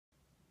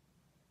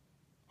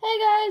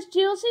Hey guys,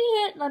 GLC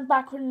here, and I'm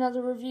back with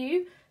another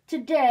review.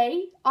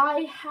 Today,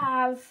 I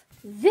have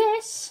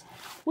this,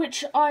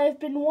 which I have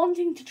been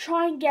wanting to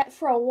try and get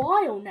for a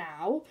while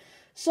now.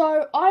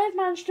 So, I have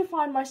managed to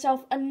find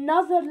myself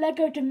another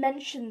LEGO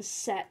Dimensions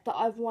set that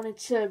I've wanted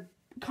to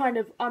kind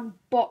of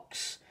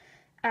unbox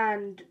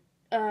and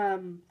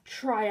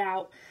try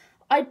out.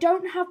 I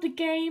don't have the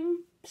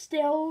game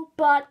still,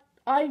 but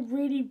I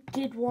really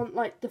did want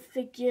like the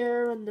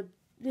figure and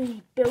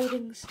the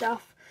building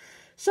stuff.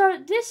 So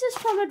this is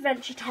from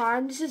Adventure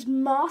Time. This is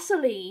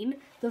Marceline,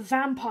 the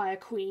Vampire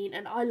Queen,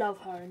 and I love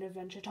her in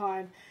Adventure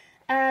Time.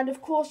 And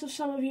of course, as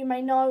some of you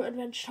may know,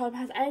 Adventure Time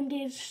has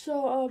ended,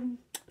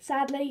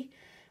 sadly,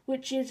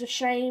 which is a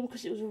shame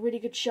because it was a really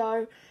good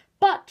show.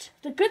 But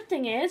the good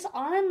thing is,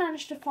 I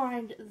managed to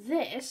find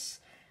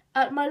this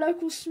at my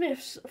local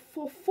Smith's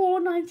for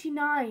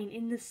 $4.99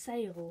 in the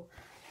sale.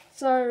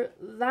 So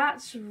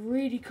that's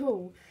really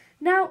cool.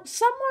 Now,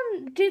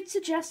 someone did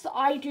suggest that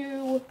I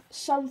do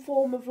some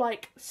form of,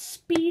 like,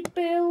 speed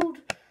build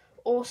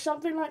or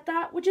something like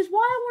that, which is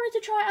why I wanted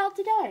to try it out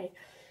today.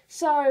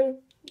 So,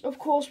 of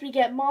course, we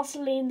get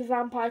Marceline, the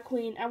Vampire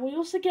Queen, and we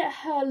also get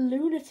her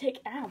lunatic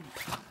amp.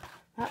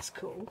 That's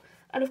cool.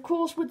 And, of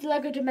course, with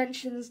LEGO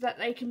Dimensions, that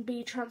they can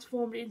be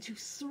transformed into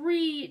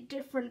 3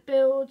 different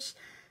builds.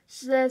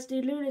 So there's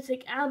the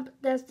lunatic amp,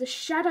 there's the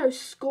shadow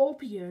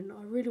scorpion,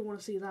 I really want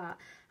to see that,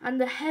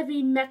 and the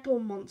heavy metal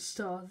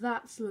monster.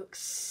 That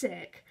looks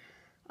sick.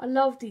 I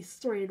love these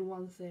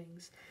 3-in-1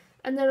 things.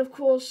 And then of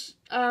course,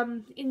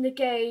 in the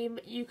game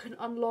you can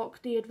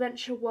unlock the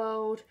adventure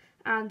world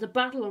and the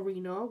battle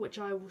arena, which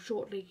I will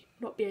shortly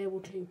not be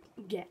able to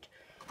get.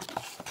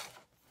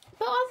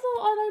 But I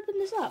thought I'd open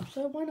this up,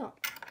 so why not?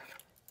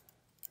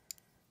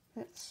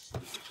 Let's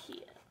see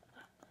here.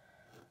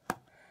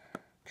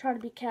 Trying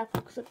to be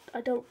careful because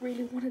I don't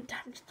really want to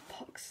damage the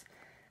box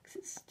because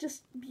it's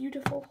just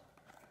beautiful.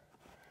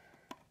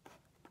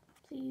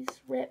 Please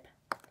rip.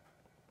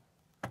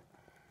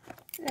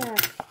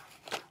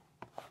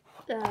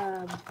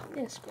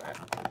 Yes, great.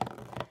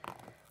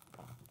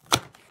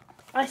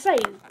 I say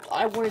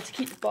I wanted to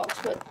keep the box,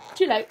 but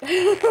too late.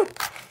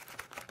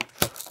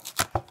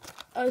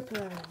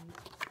 Open.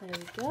 There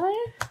we go.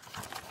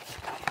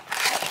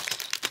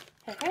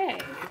 Hey,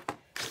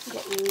 we've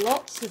got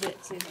lots of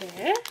bits in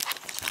here.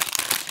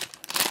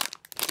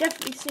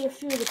 Definitely see a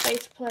few of the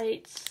base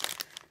plates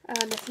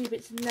and a few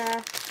bits in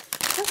there.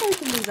 Let's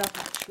open these up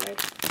actually.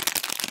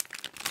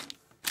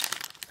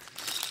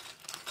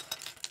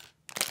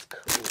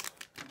 Cool.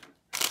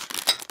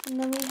 And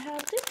then we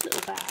have this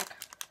little bag.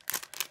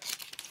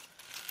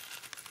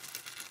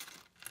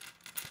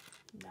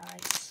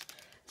 Nice.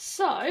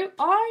 So,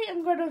 I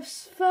am going to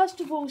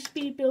first of all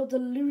speed build the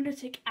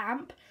lunatic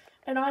amp,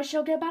 and I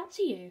shall get back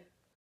to you.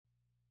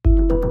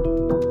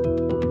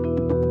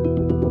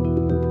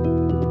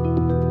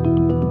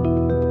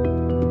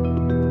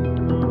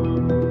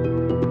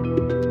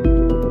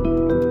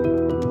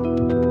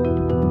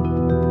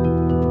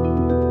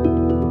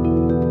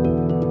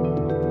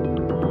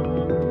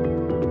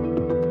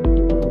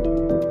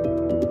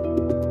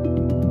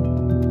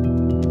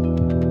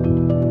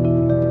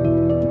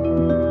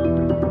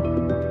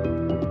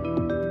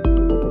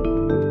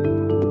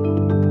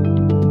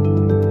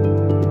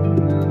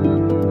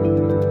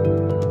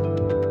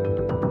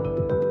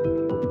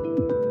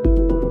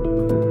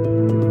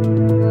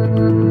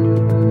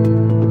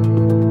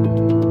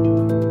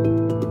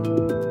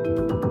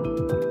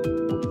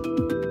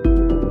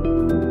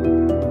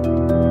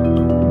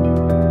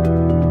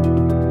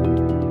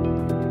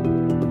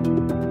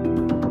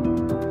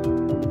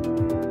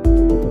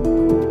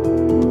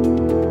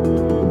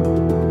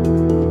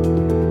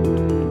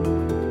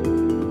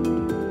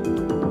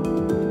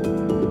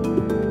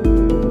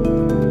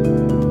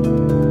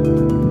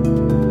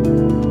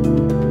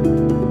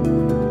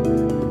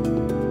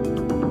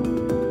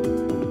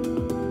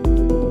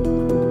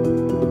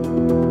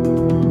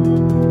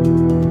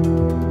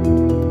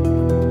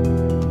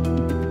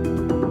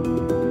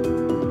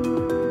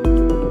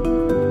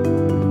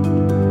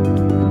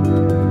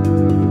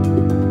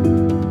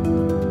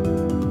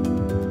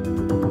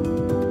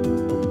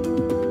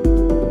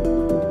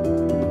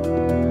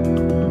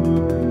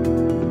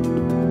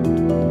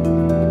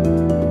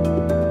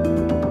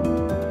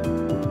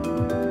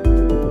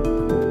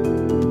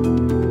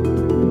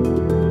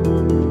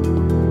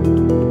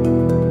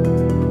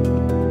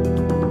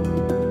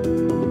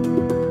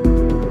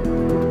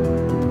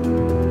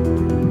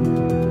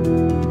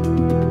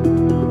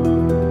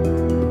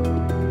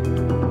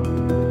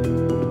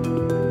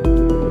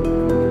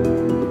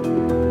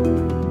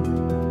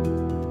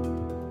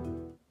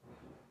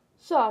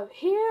 So,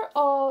 here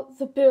are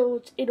the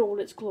builds in all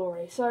its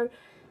glory. So,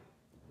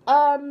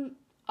 I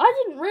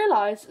didn't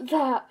realise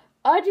that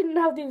I didn't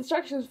have the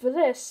instructions for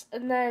this,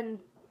 and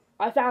then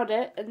I found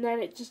it, and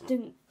then it just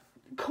didn't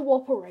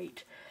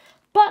cooperate.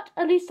 But,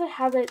 at least I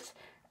have it,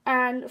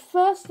 and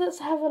first let's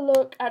have a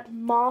look at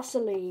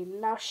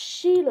Marceline. Now,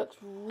 she looks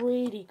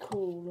really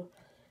cool.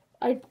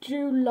 I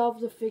do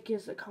love the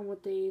figures that come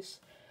with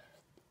these.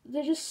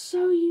 They're just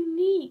so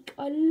unique.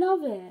 I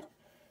love it.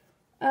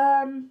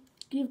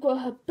 You've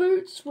got her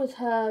boots with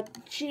her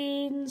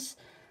jeans,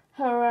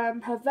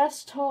 her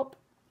vest top.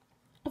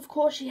 Of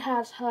course, she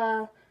has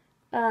her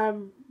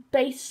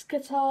bass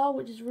guitar,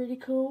 which is really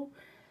cool.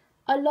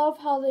 I love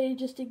how they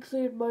just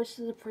include most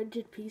of the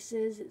printed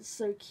pieces. It's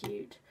so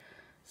cute.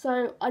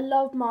 So I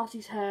love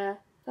Marcy's hair.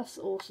 That's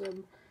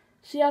awesome.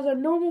 She has a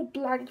normal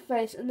blank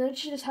face, and then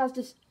she just has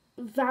this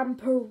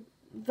vampire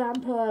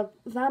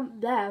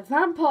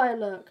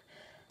look.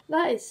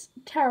 That is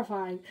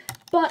terrifying.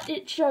 But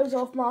it shows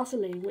off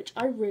Marceline, which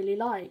I really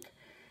like.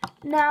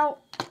 Now,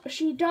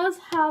 she does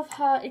have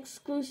her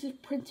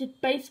exclusive printed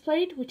bass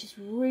plate, which is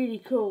really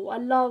cool. I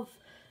love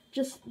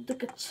just the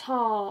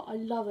guitar. I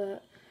love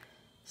it.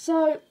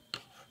 So,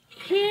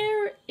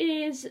 here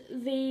is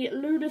the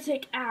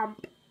Lunatic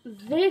amp.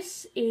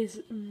 This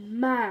is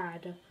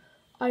mad.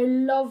 I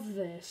love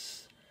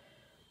this.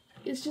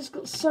 It's just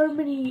got so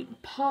many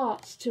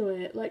parts to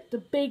it, like the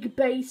big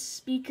bass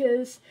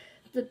speakers,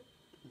 the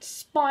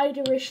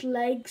spiderish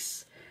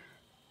legs,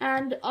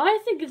 and I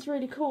think it's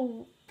really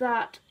cool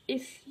that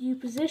if you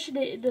position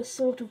it in a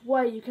sort of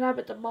way, you can have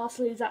it that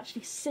Marceline is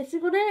actually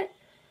sitting on it.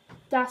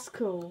 That's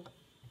cool.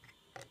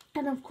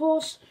 And of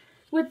course,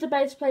 with the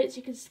base plates,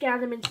 you can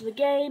scan them into the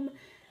game,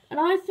 and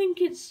I think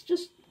it's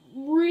just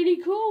really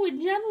cool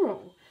in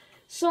general.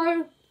 So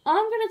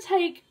I'm going to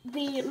take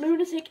the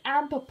Lunatic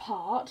amp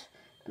apart,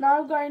 and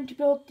I'm going to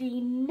build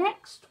the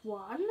next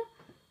one,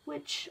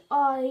 which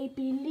I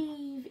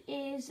believe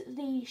is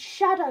the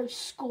Shadow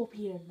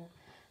Scorpion.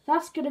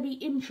 That's going to be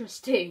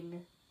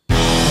interesting.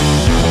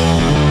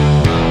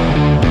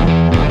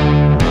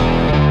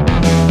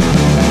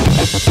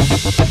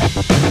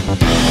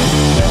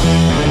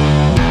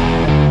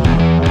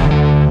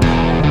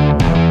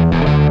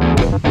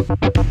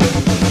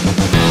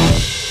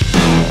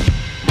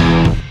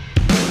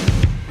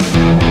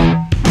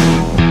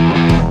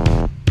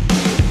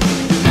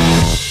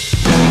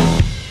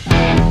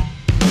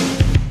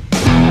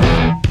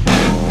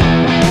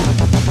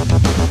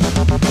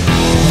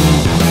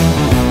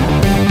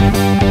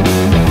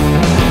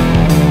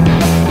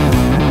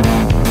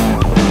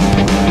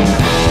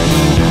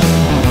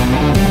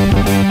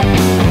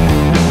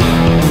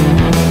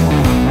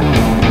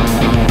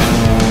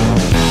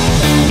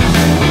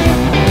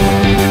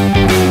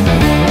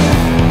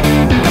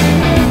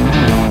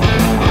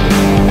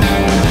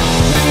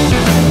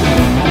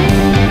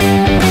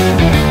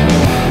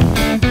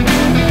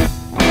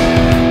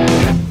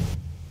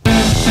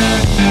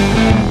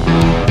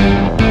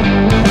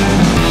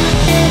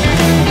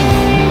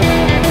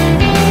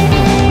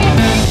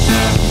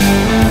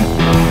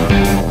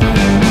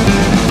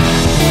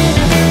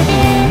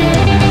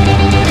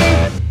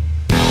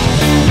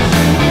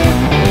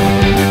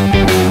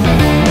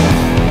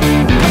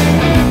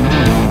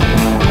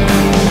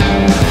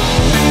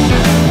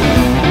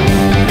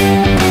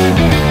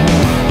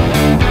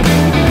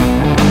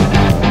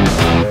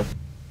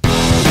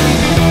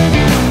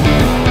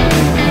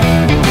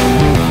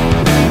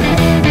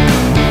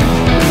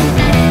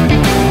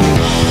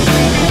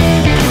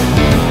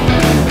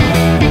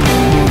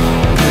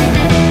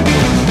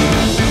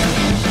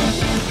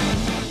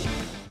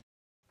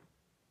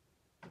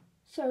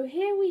 So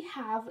here we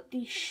have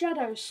the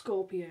Shadow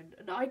Scorpion,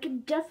 and I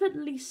can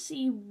definitely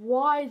see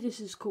why this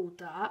is called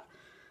that,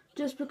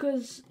 just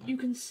because you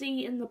can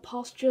see in the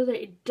posture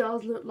that it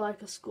does look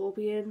like a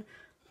scorpion.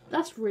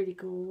 That's really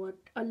cool.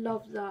 I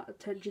love that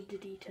attention to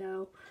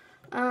detail.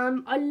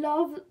 I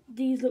love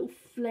these little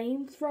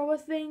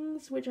flamethrower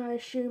things, which I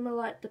assume are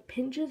like the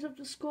pinchers of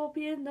the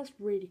scorpion. That's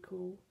really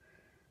cool.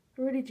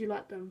 I really do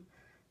like them.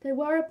 They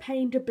were a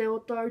pain to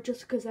build though,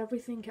 just because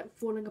everything kept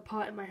falling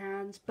apart in my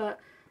hands, but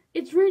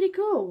it's really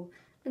cool.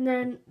 And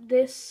then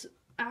this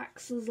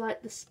acts as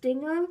like the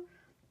stinger.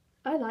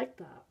 I like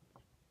that.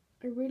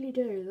 I really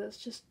do. That's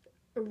just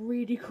a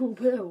really cool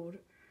build.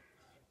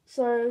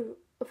 So,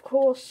 of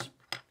course,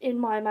 in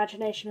my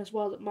imagination as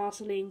well, that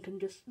Marceline can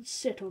just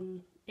sit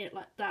on it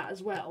like that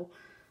as well.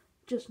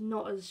 Just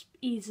not as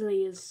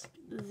easily as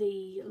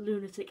the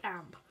Lunatic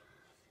amp.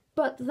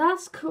 But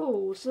that's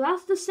cool. So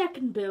that's the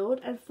second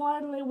build. And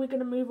finally, we're going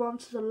to move on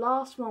to the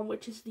last one,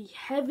 which is the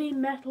Heavy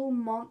Metal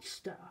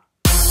Monster.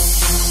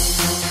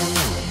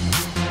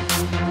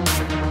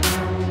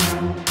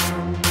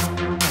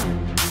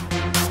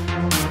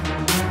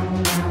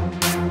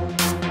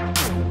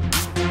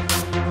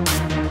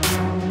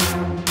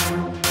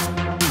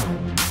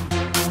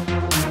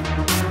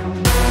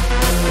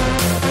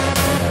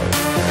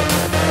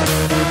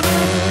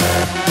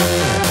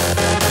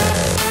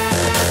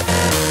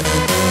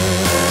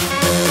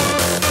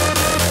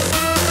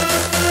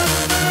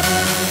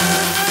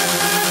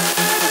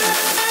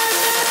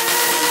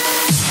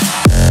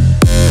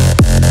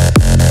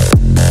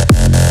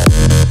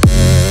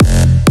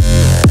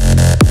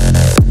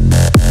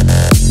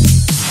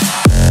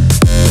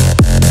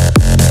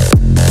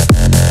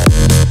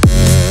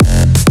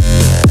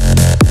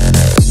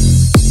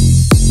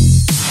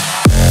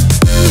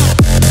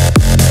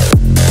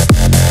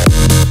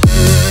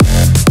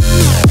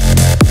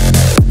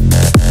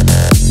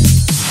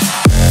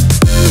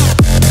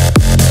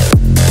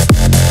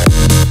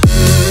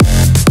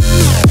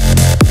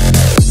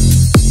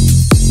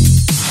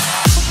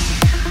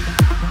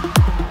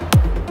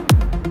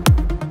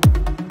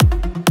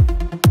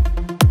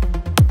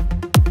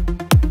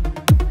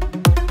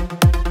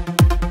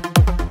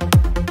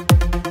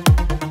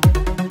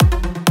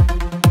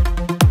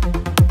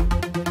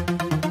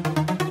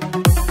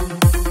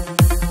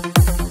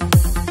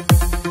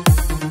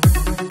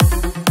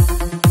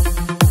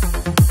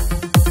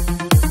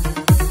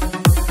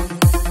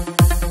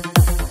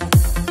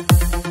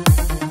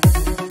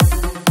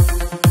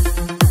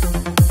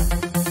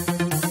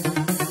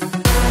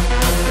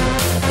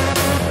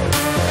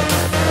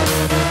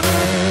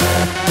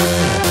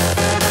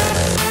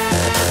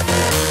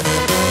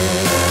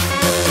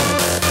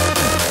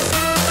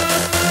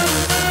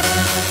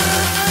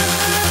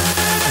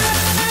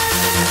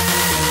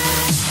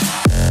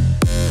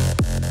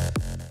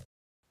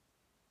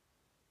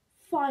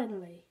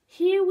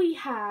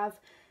 have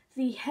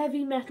the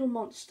heavy metal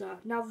monster.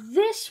 Now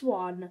this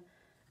one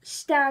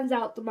stands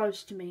out the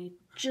most to me.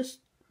 Just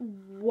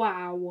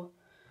wow.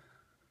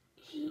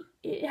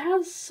 It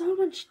has so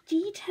much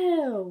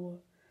detail.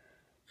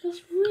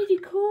 That's really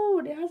cool.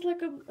 It has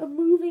like a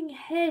moving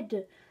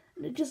head.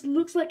 And it just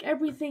looks like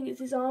everything is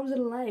his arms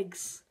and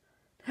legs.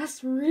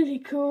 That's really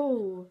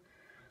cool.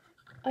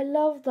 I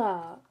love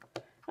that.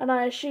 And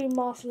I assume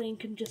Marceline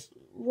can just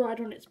ride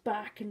on its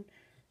back, and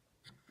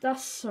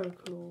that's so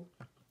cool.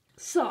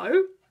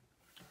 So,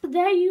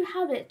 there you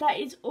have it. That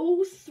is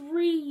all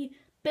 3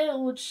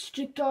 builds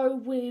to go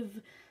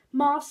with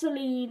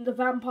Marceline, the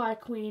Vampire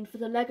Queen, for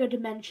the LEGO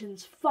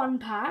Dimensions Fun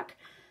Pack.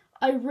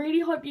 I really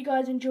hope you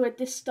guys enjoyed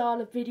this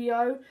style of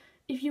video.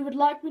 If you would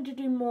like me to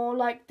do more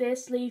like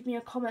this, leave me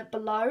a comment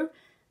below.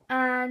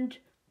 And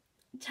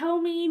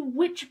tell me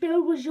which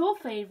build was your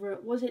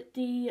favourite. Was it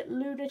the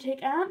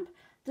Lunatic Amp,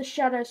 the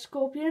Shadow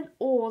Scorpion,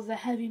 or the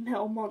Heavy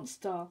Metal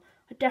Monster?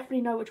 I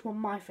definitely know which one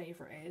my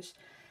favourite is.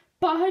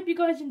 But I hope you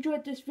guys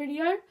enjoyed this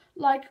video.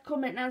 Like,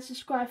 comment and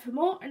subscribe for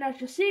more. And I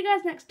shall see you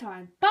guys next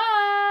time. Bye!